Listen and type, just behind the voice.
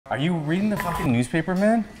Are you reading the fucking newspaper,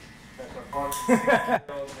 man? Yeah,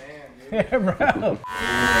 bro. Do you have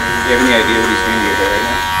any idea what he's doing to your hair right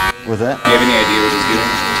now? What's that? Do you have any idea what he's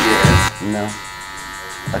doing to your hair? No.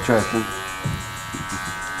 I trust him.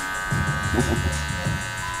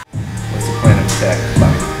 What's the plan of attack?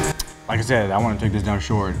 Like I said, I want to take this down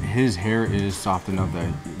short. His hair is soft enough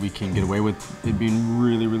that we can get away with it being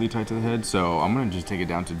really, really tight to the head, so I'm gonna just take it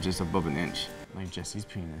down to just above an inch, like Jesse's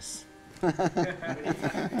penis. Get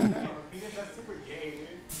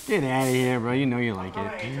out of here, bro. You know you like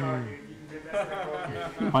it.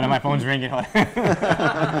 Oh, no, my phone's ringing.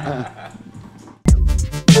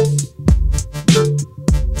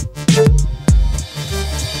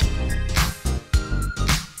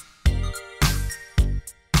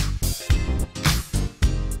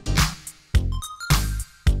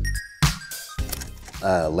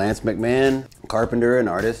 Lance McMahon, carpenter and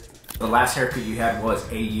artist. The last haircut you had was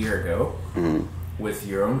a year ago with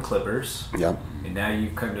your own clippers. Yep. And now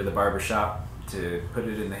you've come to the barbershop to put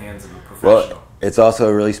it in the hands of a professional. Well, it's also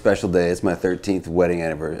a really special day. It's my 13th wedding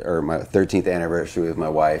anniversary, or my 13th anniversary with my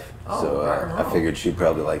wife. Oh, so I figured she'd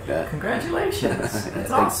probably like that. Congratulations. That's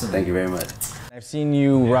awesome. Thank you very much. I've seen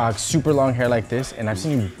you rock super long hair like this, and I've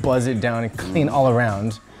seen you buzz it down and clean all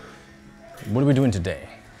around. What are we doing today?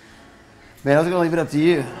 Man, I was gonna leave it up to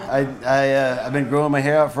you. I've been growing my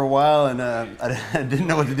hair out for a while, and I didn't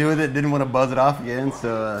know what to do with it. Didn't want to buzz it off again,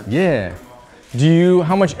 so. Yeah.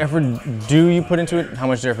 How much effort do you put into it? How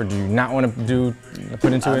much effort do you not want to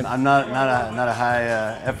put into it? I'm not a high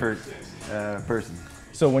effort person.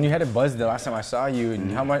 So when you had it buzzed the last time I saw you,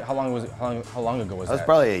 how long ago was that? That was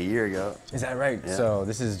probably a year ago. Is that right? Yeah. So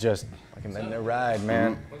this is just fucking letting it ride,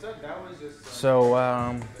 man. So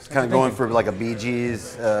it's kind of going for like a Bee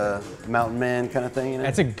Gees, Mountain Man kind of thing, you know?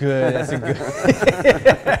 That's a good.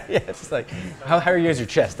 Yeah, it's just like how hairy is your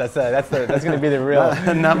chest? That's gonna be the real.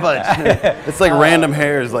 Not much. It's like random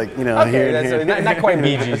hairs, like here and here. Not quite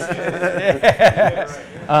Bee Gees.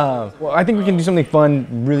 Well, I think we can do something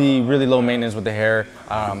fun, really, really low maintenance with the hair.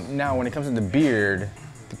 Now, when it comes to the beard,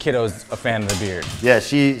 the kiddo's a fan of the beard. Yeah,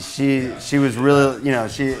 she was really,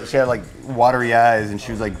 she had like watery eyes, and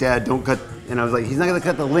she was like, "Dad, don't cut." And I was like, "He's not gonna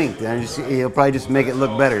cut the length. And he'll probably just make it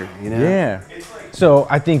look better, you know?" Yeah. So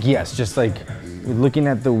I think yes, just like looking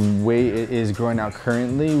at the way it is growing out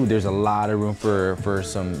currently, there's a lot of room for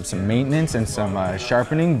some maintenance and some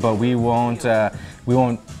sharpening, but we won't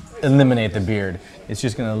eliminate the beard. It's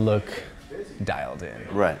just gonna look dialed in.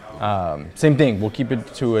 Right. Same thing, we'll keep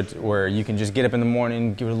it to it where you can just get up in the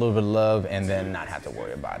morning, give it a little bit of love, and then not have to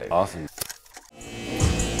worry about it. Awesome.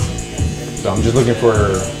 So I'm just looking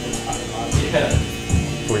for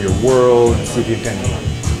your whirl, see if you've got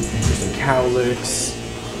some cowlicks.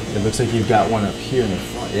 It looks like you've got one up here in the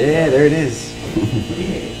front. Yeah, there it is.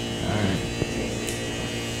 All right.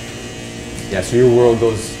 Yeah, so your whirl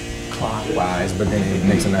goes clockwise, but then it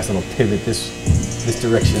makes a nice little pivot this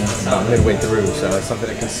direction about midway through, so that's something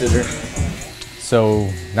to consider. So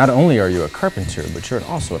not only are you a carpenter, but you're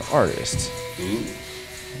also an artist.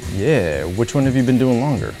 Yeah, which one have you been doing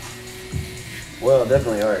longer? Well,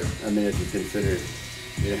 definitely art. I mean, if you consider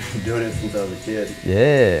doing it since I was a kid.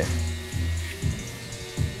 Yeah.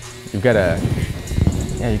 You've got a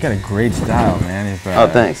great style, man. Oh,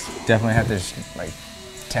 thanks. Definitely have to like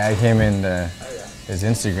tag him in his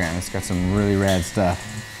Instagram. It's got some really rad stuff.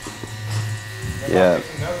 Yeah.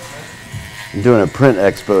 I'm doing a print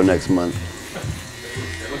expo next month.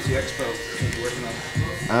 What's the expo you're working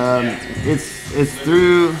on? It's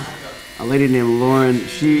through a lady named Lauren.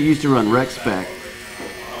 She used to run Rec Spec,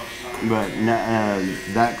 but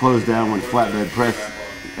that closed down when Flatbed Press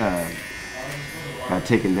got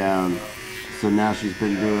taken down. So now she's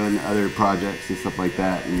been doing other projects and stuff like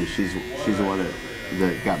that, and she's the one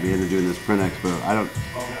that got me into doing this print expo. I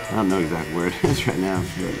don't know exactly where it is right now.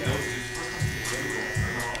 But.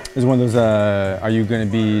 Is one of those, are you going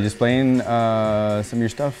to be displaying some of your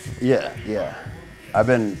stuff? Yeah. I've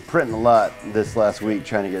been printing a lot this last week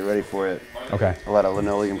trying to get ready for it. Okay. A lot of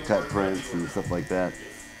linoleum cut prints and stuff like that.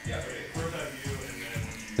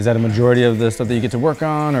 Is that a majority of the stuff that you get to work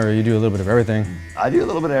on, or you do a little bit of everything? I do a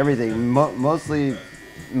little bit of everything, mostly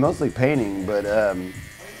painting, but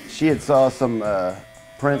she had saw some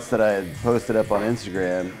prints that I had posted up on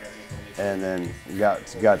Instagram and then got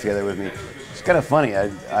together with me. It's kind of funny.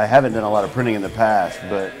 I haven't done a lot of printing in the past,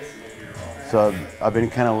 but so I've been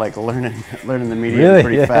kind of like learning the medium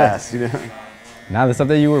pretty fast, you know. Now the stuff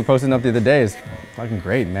that you were posting up the other day is fucking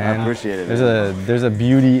great, man. I appreciate it. There's a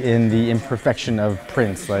beauty in the imperfection of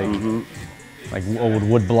prints, like like old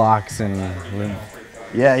wood blocks and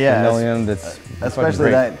linoleum. That's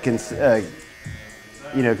especially that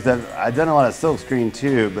you know, because I've done a lot of silk screen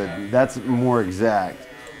too, but that's more exact.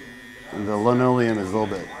 The linoleum is a little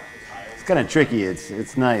bit, it's kind of tricky.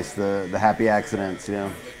 It's nice, the happy accidents, you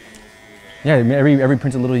know. Yeah, every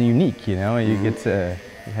print's a little unique, you know. You get to,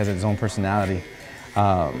 it has its own personality.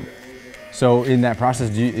 So in that process,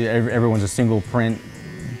 everyone's a single print,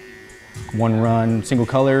 one run, single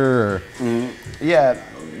color, or? Yeah,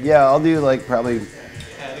 I'll do like probably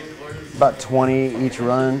about 20 each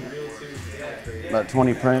run, about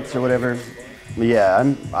 20 prints or whatever. But yeah,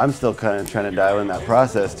 I'm still kind of trying to dial in that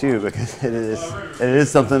process too, because it is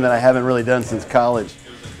something that I haven't really done since college.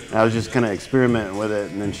 I was just kind of experimenting with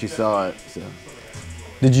it, and then she saw it. So.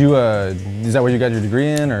 Did you? Is that what you got your degree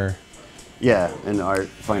in, or? Yeah, in art,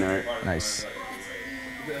 fine art. Nice.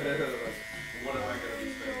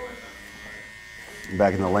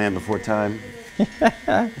 Back in the land before time.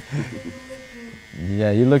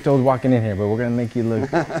 Yeah, you looked old walking in here, but we're gonna make you look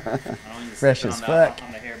fresh as fuck.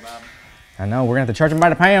 I know, we're gonna have to charge him by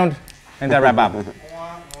the pound. Ain't that right, Bob?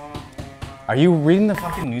 Are you reading the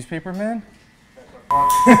fucking newspaper, man?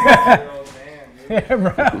 Yeah,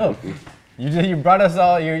 bro. You brought us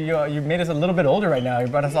all. You made us a little bit older right now. You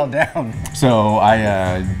brought us all down. So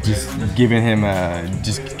I just giving him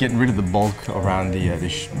just getting rid of the bulk around the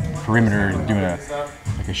perimeter, doing a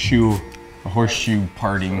horseshoe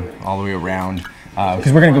parting all the way around.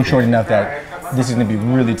 Because we're gonna go short enough that this is gonna be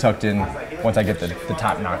really tucked in once I get the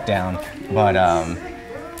top knocked down. But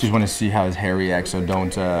just want to see how his hair reacts, so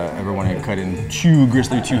don't ever want to cut in too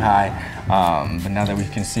gristly, too high. But now that we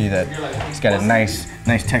can see that it's got a nice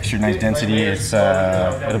texture, nice density,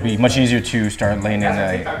 it'll be much easier to start laying in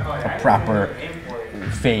a proper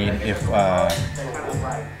fade if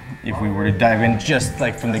we were to dive in just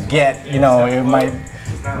like from the get. You know, it might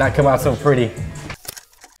not come out so pretty. Have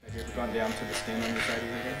you ever gone down to the skin on your side of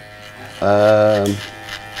your hair?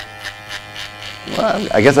 Well,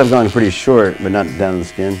 I guess I've gone pretty short, but not down the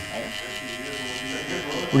skin.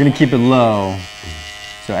 We're gonna keep it low,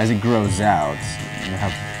 so as it grows out, it'll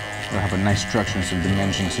have a nice structure and some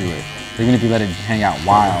dimension to it. So even if you let it hang out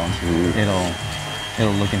wild,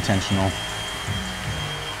 it'll look intentional.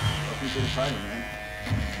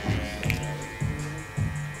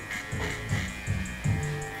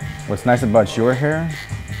 What's nice about your hair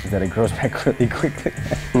is that it grows back really quickly.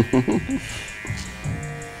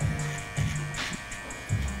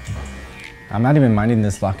 I'm not even minding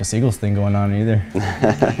this flock of seagulls thing going on either.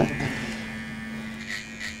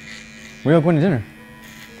 Where are you going to dinner?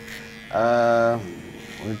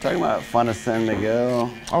 We're talking about Fontaine to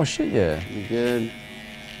go. Oh shit, yeah. Be good.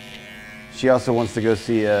 She also wants to go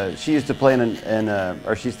see. She used to play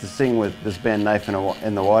or she used to sing with this band Knife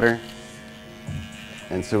in the Water,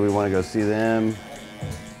 and so we want to go see them.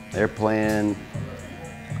 They're playing.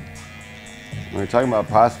 We were talking about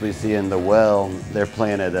possibly seeing The Well. They're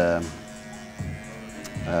playing at.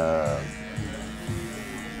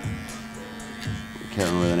 Can't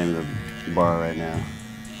remember the name of the bar right now.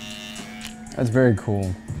 That's very cool.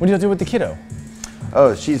 What do you do with the kiddo?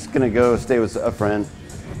 Oh, she's gonna go stay with a friend.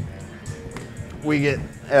 I mean,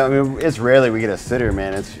 it's rarely we get a sitter,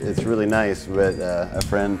 man. It's really nice, but a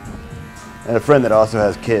friend that also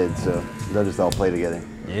has kids, so they'll just all play together.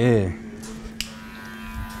 Yeah.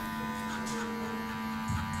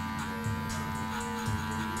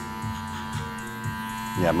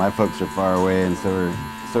 Yeah, my folks are far away, and so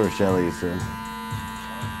are Shelly, so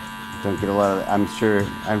don't get a lot of. I'm sure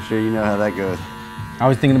you know how that goes. I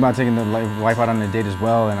was thinking about taking the wife out on a date as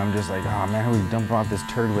well, and I'm just like, oh man, who we dump off this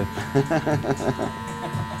turd with?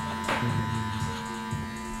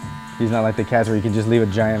 He's not like the cats where you can just leave a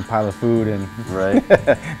giant pile of food and right.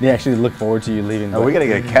 They actually look forward to you leaving. Oh, we gotta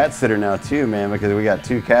get a cat sitter now too, man, because we got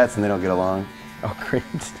 2 cats and they don't get along. Oh, great.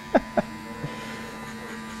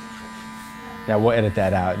 Yeah, we'll edit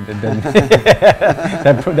that out.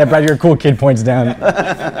 That brought your cool kid points down.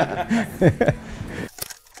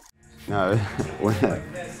 No, when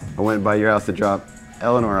I went by your house to drop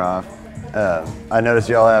Eleanor off, I noticed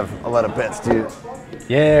y'all have a lot of pets too.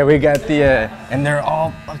 Yeah, we got and they're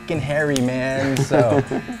all fucking hairy, man. So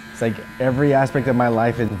it's like every aspect of my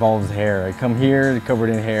life involves hair. I come here covered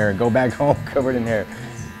in hair, go back home covered in hair.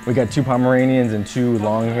 We got 2 Pomeranians and 2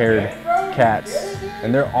 long-haired cats,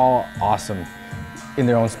 and they're all awesome in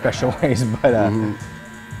their own special ways. But you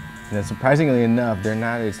know, surprisingly enough, they're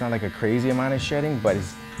not. It's not like a crazy amount of shedding, but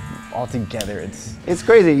it's altogether it's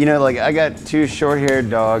crazy. You know, like I got 2 short-haired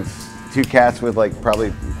dogs, 2 cats with like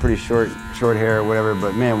probably pretty short hair or whatever.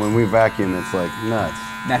 But man, when we vacuum, it's like nuts.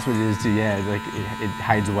 That's what it is too. Yeah, like it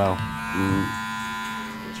hides well.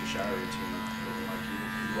 What's your shower routine?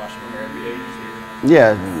 You wash your hair every day?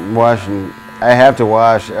 Yeah, washing I have to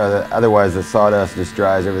wash, otherwise the sawdust just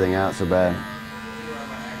dries everything out so bad.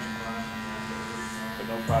 But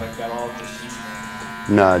no product at all, just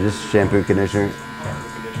No, just shampoo, conditioner. shampoo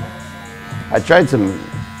conditioner. I tried some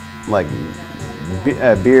like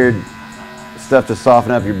beard stuff to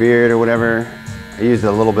soften up your beard or whatever. I used it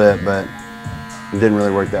a little bit, but it didn't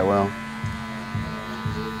really work that well.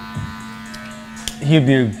 He'd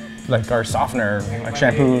be like our softener, like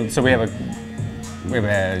shampoo. So we have a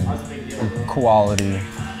quality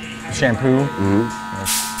shampoo.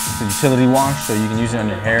 It's a utility wash, so you can use it on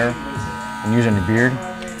your hair and use it on your beard.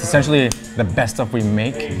 It's essentially the best stuff we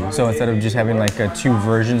make. So instead of just having like 2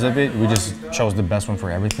 versions of it, we just chose the best one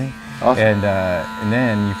for everything. Awesome. And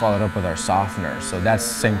then you followed up with our softener. So that's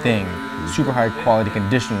the same thing, super high quality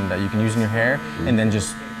conditioner that you can use in your hair, and then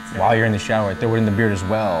just while you're in the shower, throw it in the beard as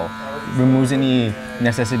well. Removes any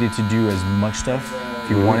necessity to do as much stuff.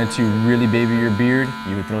 If you wanted to really baby your beard,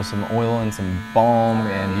 you would throw some oil and some balm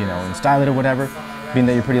and and style it or whatever. Being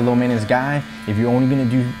that you're a pretty low maintenance guy, if you're only gonna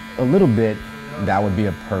do a little bit, that would be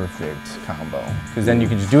a perfect combo. Because then you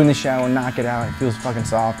can just do it in the shower, knock it out, it feels fucking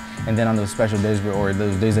soft, and then on those special days or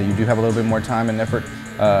those days that you do have a little bit more time and effort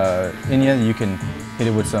in you can hit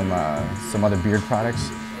it with some other beard products.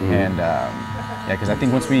 And yeah, because I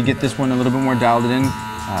think once we get this one a little bit more dialed in,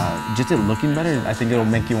 just it looking better, I think it'll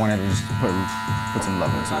make you want to just put some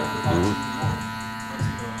love into it.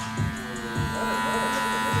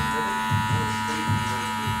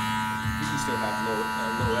 You can still have low effort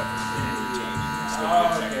in your routine and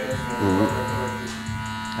still get effective.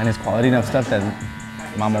 And it's quality enough stuff that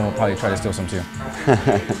Mama will probably try to steal some too.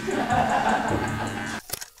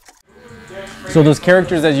 So those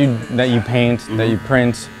characters that you paint, that you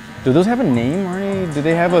print, do those have a name, Arnie? Do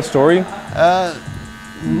they have a story?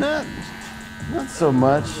 Not so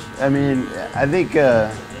much. I mean, I think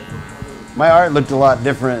my art looked a lot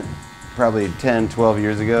different probably 10, 12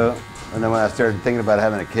 years ago. And then when I started thinking about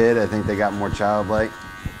having a kid, I think they got more childlike.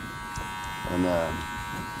 And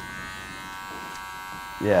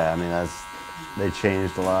yeah, I mean, they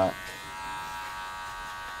changed a lot.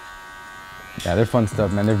 Yeah, they're fun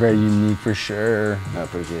stuff, man. They're very unique for sure. I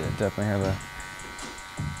appreciate it. Definitely have a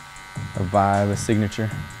vibe, a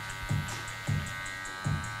signature.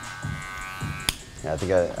 Yeah, I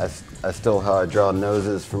think I stole how I draw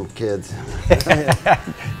noses from kids.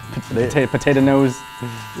 Potato nose.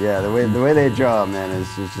 Yeah, the way they draw, man, is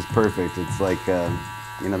just perfect. It's like they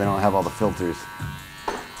don't have all the filters.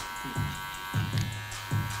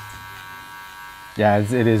 Yeah,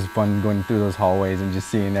 it is fun going through those hallways and just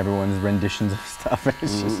seeing everyone's renditions of stuff.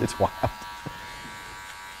 It's just, it's wild.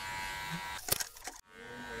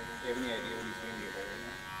 Do you have any idea what he's doing to your hair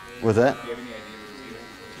right now? What's that? Do you have any idea what he's doing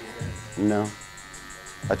to your hair? No.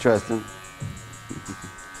 I trust him.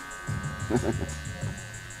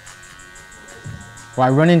 Well, I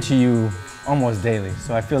run into you almost daily,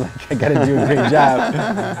 so I feel like I gotta do a great job.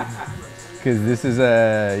 Because this is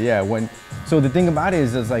so the thing about it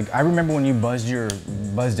is like, I remember when you buzzed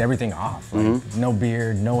everything off, like no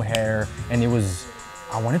beard, no hair, and it was,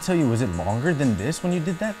 I want to tell you, was it longer than this when you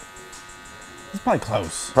did that? It's probably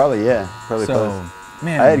close. Probably, yeah, probably So, close.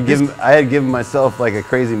 man, I had given myself like a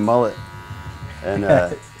crazy mullet, and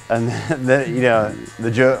and then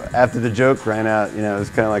the joke after the joke ran out, it was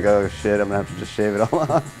kind of like, oh shit, I'm gonna have to just shave it all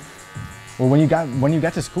off. Well, when you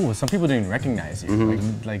got to school, some people didn't recognize you.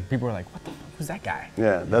 Like people were like, "What the fuck was that guy?"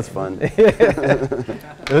 Yeah, that's fun.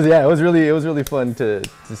 It was really fun to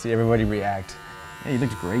see everybody react. Yeah, you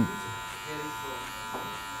looked great.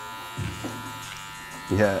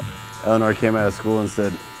 Yeah, Eleanor came out of school and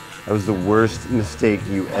said, "That was the worst mistake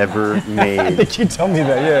you ever I made." think you told me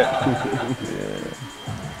that. Yeah.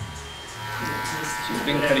 She's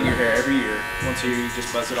been cutting your hair every year. Once a year, you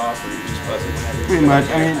just buzz it off, or you just buzz it whenever. Pretty much.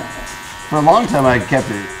 I mean, for a long time I'd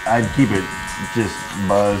keep it just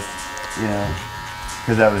buzzed,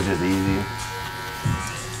 because that was just easy.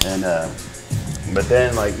 And but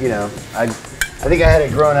then I think I had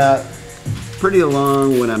it grown out pretty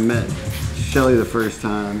long when I met Shelly the first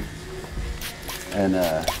time, and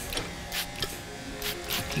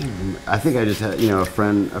I think I just had a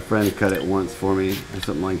friend cut it once for me or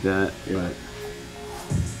something like that.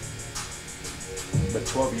 But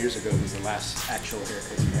 12 years ago was the last actual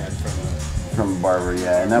haircut you had From a barber,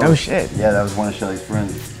 yeah. And that No was, shit. Yeah, that was one of Shelly's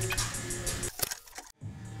friends.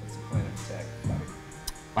 What's the plan of attack?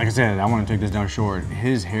 Like I said, I want to take this down short.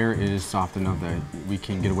 His hair is soft enough that we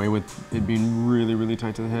can get away with it being really, really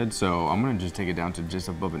tight to the head. So I'm gonna just take it down to just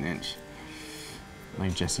above an inch,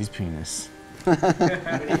 like Jesse's penis. Get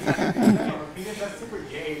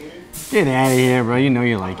out of here, bro. You know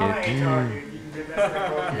you like it.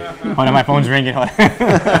 Oh no, my phone's ringing.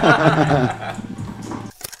 Yeah,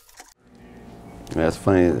 it's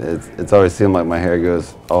funny. It's always seemed like my hair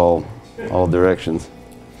goes all directions.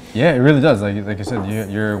 Yeah, it really does. Like I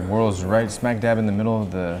said, your whirl's right smack dab in the middle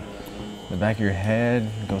of the back of your head.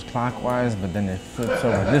 It goes clockwise, but then it flips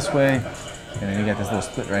over this way, and then you got this little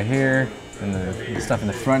split right here, and the stuff in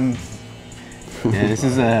the front. Yeah, this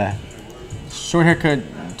is a short haircut,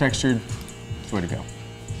 textured. It's the way to go. We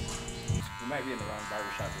might be in the wrong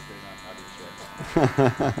barbershop if they're not audience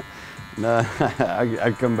right. No,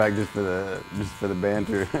 I come back just for the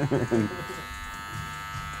banter.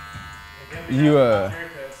 You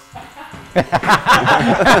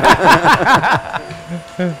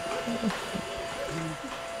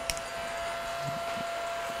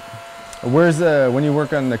Where's when you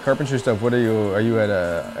work on the carpentry stuff? What are you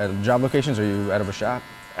at job locations? Or are you out of a shop?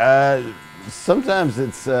 Sometimes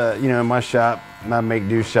it's you know, my shop, my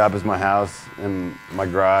make-do shop is my house, and my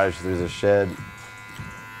garage there's a shed.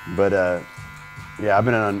 But yeah, I've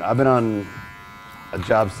been on a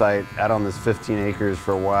job site out on this 15 acres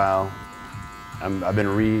for a while. I've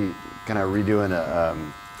been kind of redoing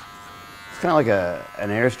it's kind of like an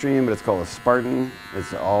Airstream, but it's called a Spartan.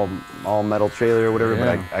 It's all metal trailer or whatever.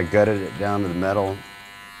 Yeah. But I gutted it down to the metal,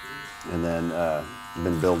 and then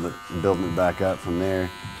been building it back up from there.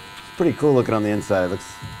 It's pretty cool looking on the inside. It looks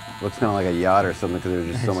kind of like a yacht or something because there's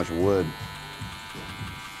just so much wood.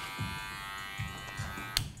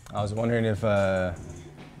 I was wondering if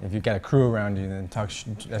you got a crew around you and talk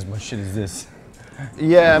as much shit as this.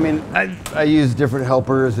 Yeah, I mean, I use different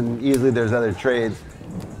helpers, and usually there's other trades. So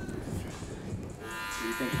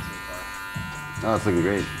you think it's so far? Oh, it's looking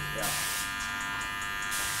great. Yeah.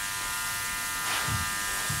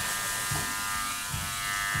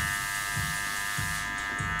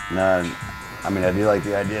 No, I mean, I do like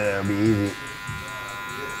the idea that it'll be easy.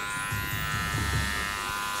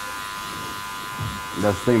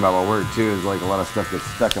 That's the thing about my work too, is like a lot of stuff gets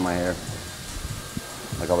stuck in my hair.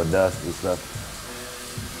 Like all the dust and stuff.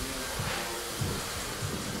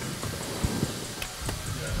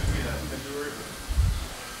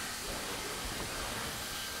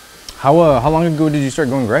 How long ago did you start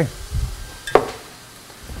going gray?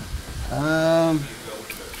 I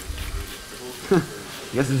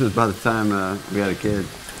guess this was about the time we had a kid.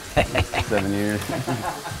 7 years.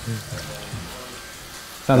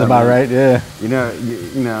 Sounds about right, yeah. You know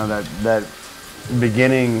that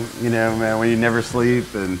beginning, you know, man, when you never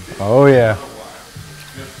sleep and. Oh yeah.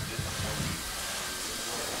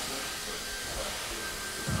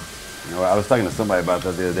 You know, I was talking to somebody about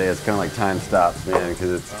that the other day. It's kind of like time stops, man, because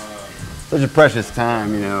it's such a precious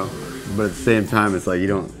time, you know. But at the same time, it's like you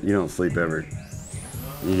don't sleep ever.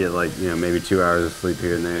 You get like, you know, maybe 2 hours of sleep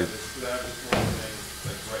here and there.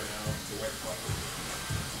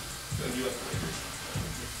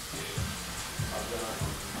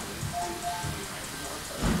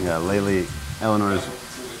 Yeah, lately Eleanor's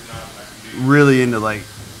really into like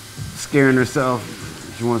scaring herself.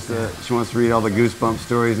 She wants to read all the Goosebumps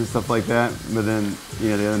stories and stuff like that. But then, you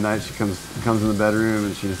know, the other night she comes in the bedroom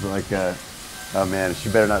and she's like, oh man, she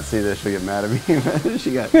better not see this. She'll get mad at me.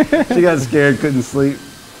 she got scared, couldn't sleep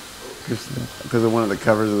because of one of the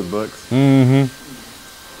covers of the books. Mm-hmm.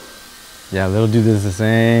 Yeah, they'll do this the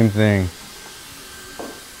same thing.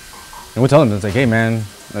 And we'll tell them, it's like, hey man,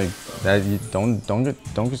 like that, you don't get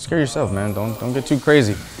scare yourself, man. Don't get too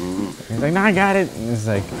crazy. Mm-hmm. He's like, no, I got it. And it's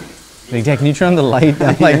like, Dad, can you turn on the light?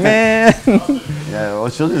 I'm like, man. Yeah, well,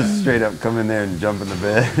 she'll just straight up come in there and jump in the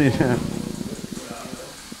bed. You know?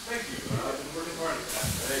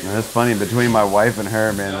 And it's funny, between my wife and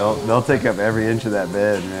her, man, they'll take up every inch of that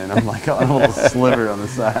bed, man. I'm like a little sliver on the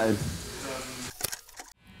side.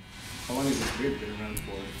 How long has this beard been around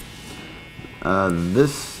for?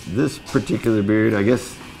 This particular beard, I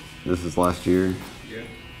guess this is last year. Yeah.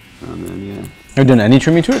 And then yeah. Have you done any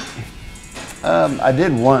trimming to it? I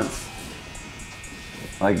did once.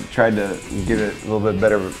 Like tried to give it a little bit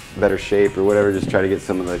better shape or whatever. Just try to get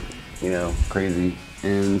some of the, you know, crazy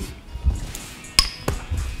ends.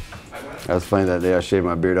 That was funny that day I shaved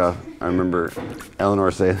my beard off. I remember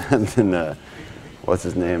Eleanor saying that, and what's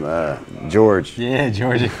his name? George. Yeah,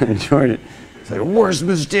 George. George. It's like, worst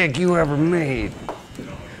mistake you ever made.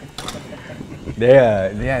 Yeah,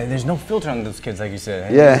 there's no filter on those kids, like you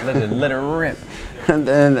said. Yeah. Just let it rip. And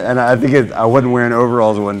I think I wasn't wearing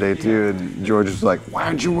overalls one day too, and George was like, "Why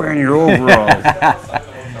aren't you wearing your overalls?"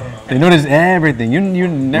 They notice everything. You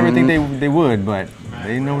never think they would, but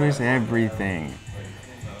they notice everything.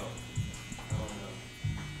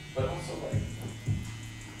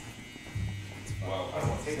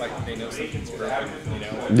 It's like they know something's broken, you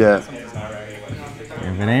know? Yeah. Something's not right.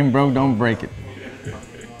 If it ain't broke, don't break it.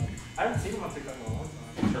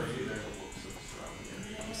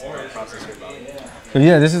 process here, Bobby? So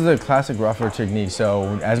yeah, this is the classic ruffler technique.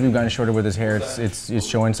 So as we've gotten shorter with his hair, it's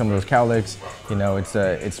showing some of those cowlicks. You know, it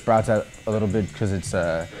sprouts out a little bit because it's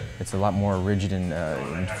a lot more rigid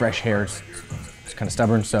and fresh hair. It's kind of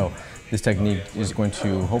stubborn. So this technique is going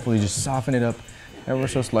to hopefully just soften it up ever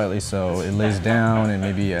so slightly, so it lays down and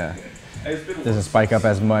maybe doesn't spike up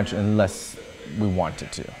as much unless we want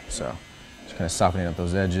it to. So just kind of softening up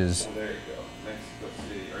those edges. There you go. Next, let's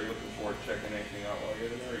see. Are you looking forward to checking anything out while you're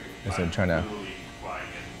there? Instead of trying to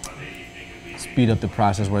speed up the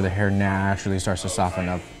process where the hair naturally starts to soften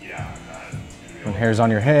up. When hair's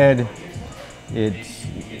on your head,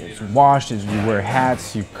 it's washed, you wear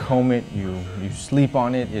hats, you comb it, you sleep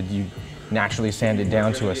on it, you naturally sand it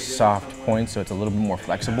down to a soft point so it's a little bit more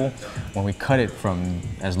flexible. When we cut it from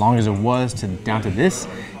as long as it was to down to this,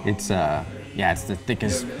 it's the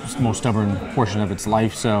thickest, most stubborn portion of its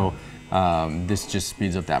life, so this just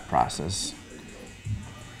speeds up that process.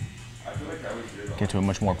 Get to a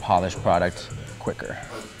much more polished product quicker.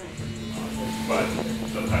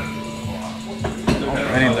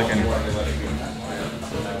 Already looking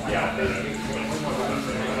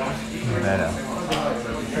better.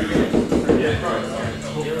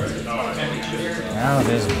 Now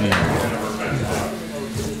this beard.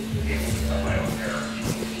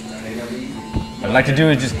 What I'd like to do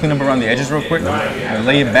is just clean up around the edges real quick, and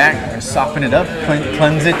lay it back and soften it up,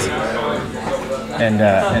 cleanse it, and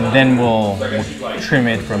then we'll trim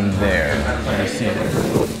it from there. You see it.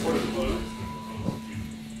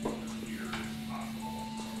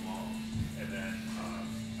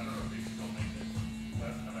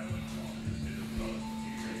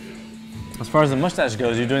 As far as the mustache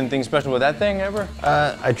goes, you doing anything special with that thing ever?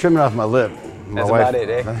 I trim it off my lip. That's about it,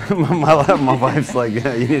 eh? my wife's like,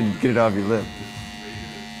 yeah, you need to get it off your lip.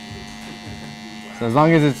 So as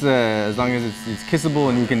long as it's kissable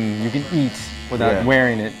and you can eat without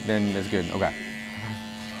wearing it, then that's good. Okay.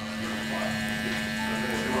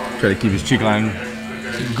 Try to keep his cheek line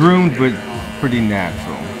groomed, but pretty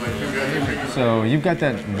natural. So you've got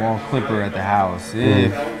that wall clipper at the house.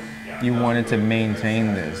 If you wanted to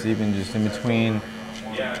maintain this, even just in between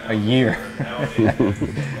a year,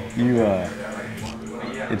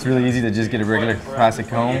 it's really easy to just get a regular classic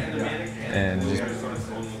comb and just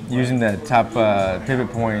using that top pivot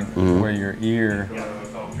point where your ear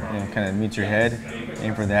kind of meets your head,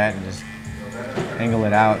 aim for that and just angle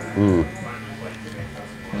it out. And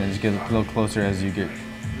then just get a little closer as you get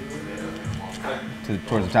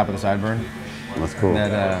towards the top of the sideburn. That's cool.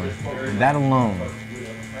 That alone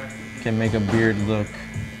can make a beard look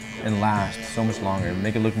and last so much longer,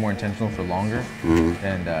 make it look more intentional for longer,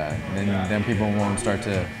 and then people won't start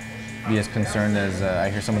to be as concerned as I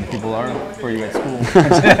hear some of the people are for you at school.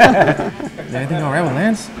 Is everything all right with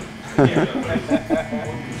Lance?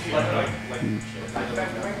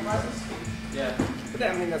 But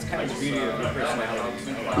I mean, that's kind of the beauty of your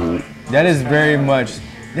personality. That is very much.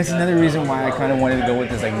 That's another reason why I kind of wanted to go with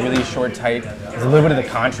this like really short, tight. There's a little bit of the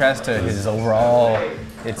contrast to his overall.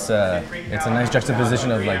 It's a nice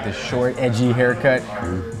juxtaposition of like the short, edgy haircut.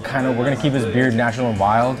 Kind of, we're gonna keep his beard natural and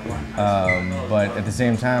wild, but at the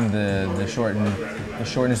same time, the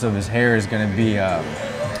shortness of his hair is gonna be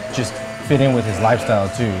just fit in with his lifestyle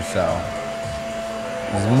too. So,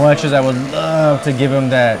 as much as I would love to give him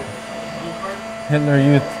that Hitler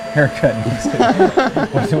Youth haircut,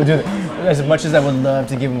 as much as I would love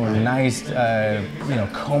to give him a nice,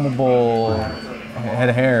 combable head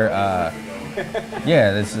of hair.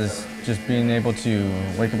 Yeah, this is just being able to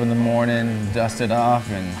wake up in the morning, dust it off,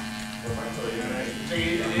 and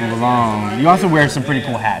move along. You also wear some pretty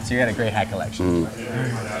cool hats. You got a great hat collection.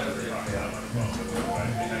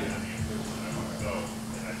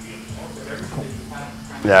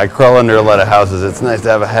 Yeah, I crawl under a lot of houses. It's nice to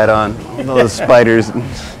have a hat on. Those spiders.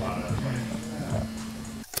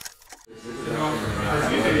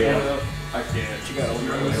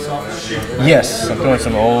 Yes, I'm throwing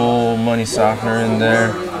some old money softener in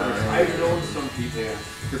there.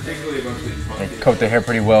 I coat the hair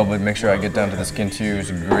pretty well, but make sure I get down to the skin too. It's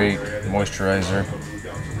a great moisturizer.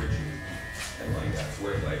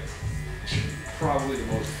 Probably the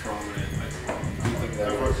most prominent.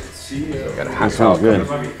 Got a hot sounds good.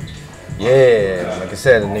 Yeah, like I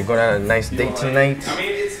said, and they're going on a nice date tonight. I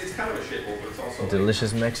mean, it's kind of a shithole, but it's also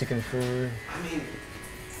delicious Mexican food.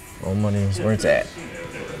 Old money is where it's at.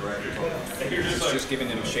 You're just giving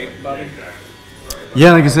him shape, Bobby?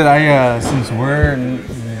 Yeah, like I said, since we're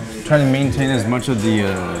trying to maintain as much of the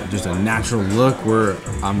just a natural look,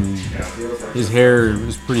 his hair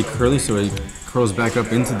is pretty curly, so it curls back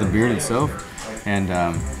up into the beard itself, and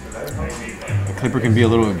the clipper can be a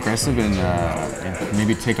little aggressive and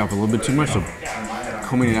maybe take off a little bit too much. So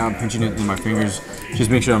combing it out, pinching it in my fingers,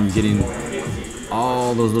 just make sure I'm getting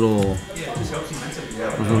all those little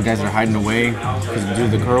guys that are hiding away because due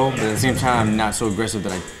to the curl. But at the same time, I'm not so aggressive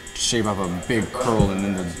that I shave off a big curl and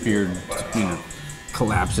then the beard, you know,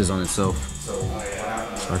 collapses on itself. So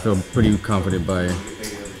I feel pretty confident by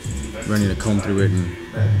running a comb through it and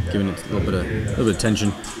giving it a little bit of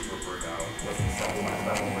tension.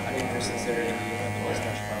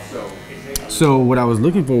 So what I was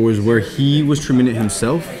looking for was where he was trimming it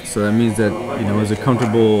himself. So that means that, you know, it's a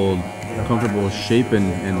comfortable shape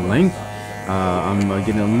and length. I'm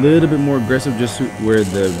getting a little bit more aggressive just where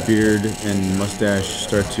the beard and mustache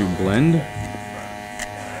start to blend.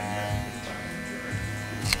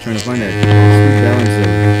 Trying to find that sweet balance of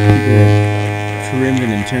keeping it trimmed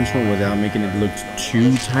and intentional without making it look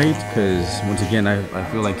too tight. Because once again, I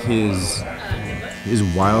feel like his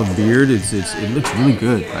wild beard, it looks really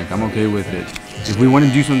good. Like, I'm okay with it. If we want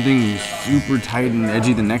to do something super tight and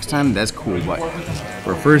edgy the next time, that's cool. But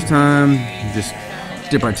for a first time, just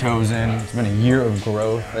dip our toes in. It's been a year of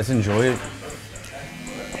growth. Let's enjoy it.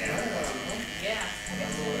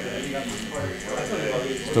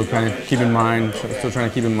 Still trying to keep in mind the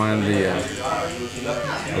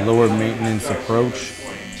lower maintenance approach.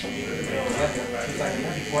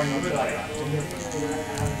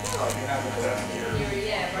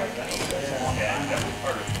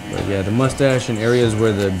 But yeah, the mustache and areas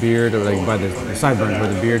where the beard, or like by the sideburns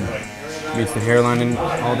where the beard meets the hairline and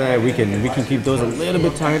all that, we can keep those a little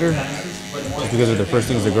bit tighter, just because they're the first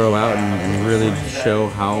things to grow out and really show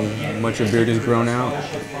how much your beard is grown out.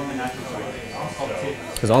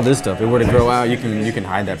 Because all this stuff, if it were to grow out, you can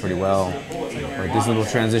hide that pretty well. Like this little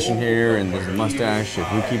transition here and this mustache,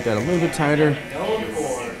 if we keep that a little bit tighter,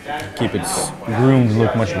 keep its groomed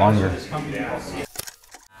look much longer.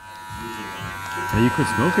 Hey, you quit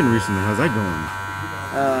smoking recently. How's that going?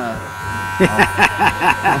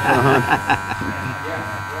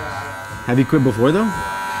 Have you quit before though?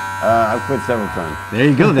 I've quit several times. There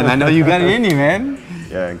you go. Then I know you got it in you, man.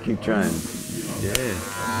 Yeah, keep trying. Yeah.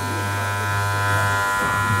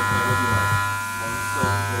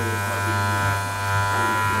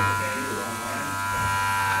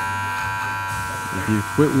 If you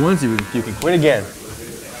quit once, you can quit again.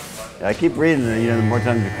 Yeah, I keep reading that, you know, the more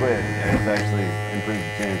times you quit, it's actually improves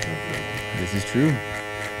the chances. This is true.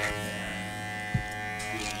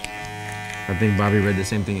 I think Bobby read the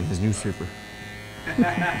same thing in his newspaper.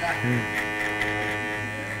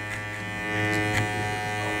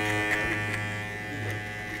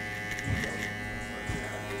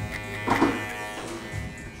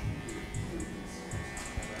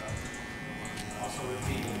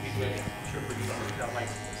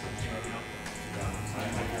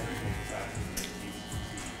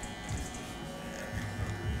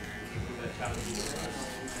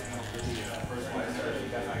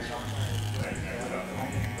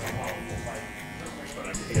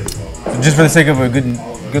 Just for the sake of a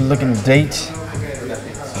good looking date,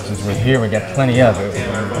 since we're here, we got plenty of it.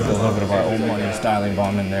 We'll put a little bit of our old money styling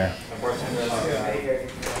balm in there.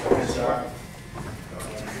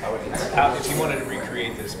 If you wanted to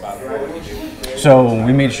recreate this, Bob, what would you do? So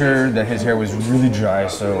we made sure that his hair was really dry,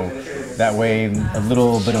 so that way a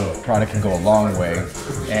little bit of product can go a long way.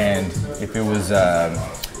 And if it was,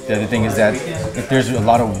 the other thing is that if there's a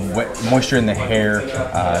lot of moisture in the hair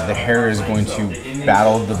is going to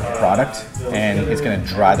battle the product and it's going to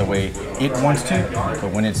dry the way it wants to.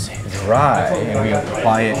 But when it's dry and we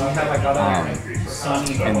apply it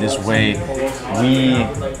in this way, we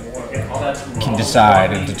can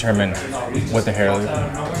decide and determine what the hair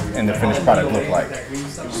and the finished product look like.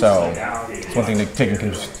 So it's one thing to take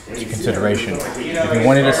into consideration. If you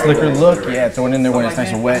wanted a slicker look, yeah, throw it in there when it's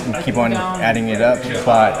nice and wet and keep on adding it up.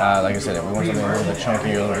 But like I said, if we want something a little bit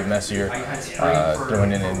chunkier, a little bit messier,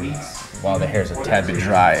 throwing it in while the hair is a tad bit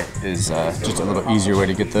dry is just a little easier way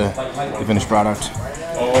to get the finished product.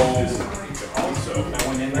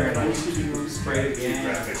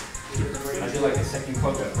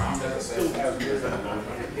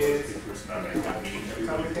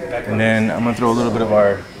 And then I'm gonna throw a little bit of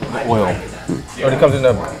our oil. It already comes in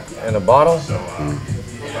a bottle.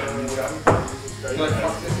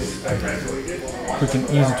 Quick and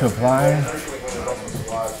easy to apply.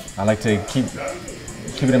 I like to keep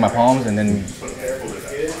it in my palms and then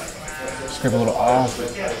scrape a little off.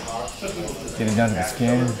 Get it down to the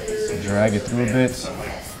skin. Drag it through a bit.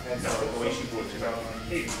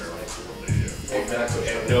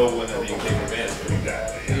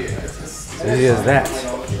 Easy as that.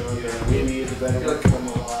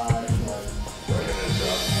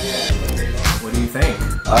 What do you think?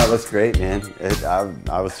 Oh, it looks great, man.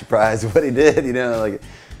 I was surprised what he did, you know, like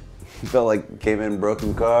Felt like came in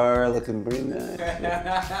broken car, looking pretty nice.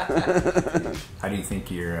 How do you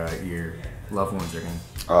think your loved ones are gonna?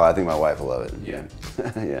 Oh, I think my wife will love it. Yeah.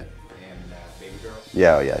 Yeah. And baby girl.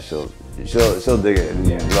 Yeah, oh yeah, she'll dig it.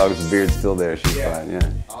 And as long as the beard's still there, she's fine.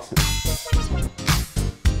 Yeah. Awesome.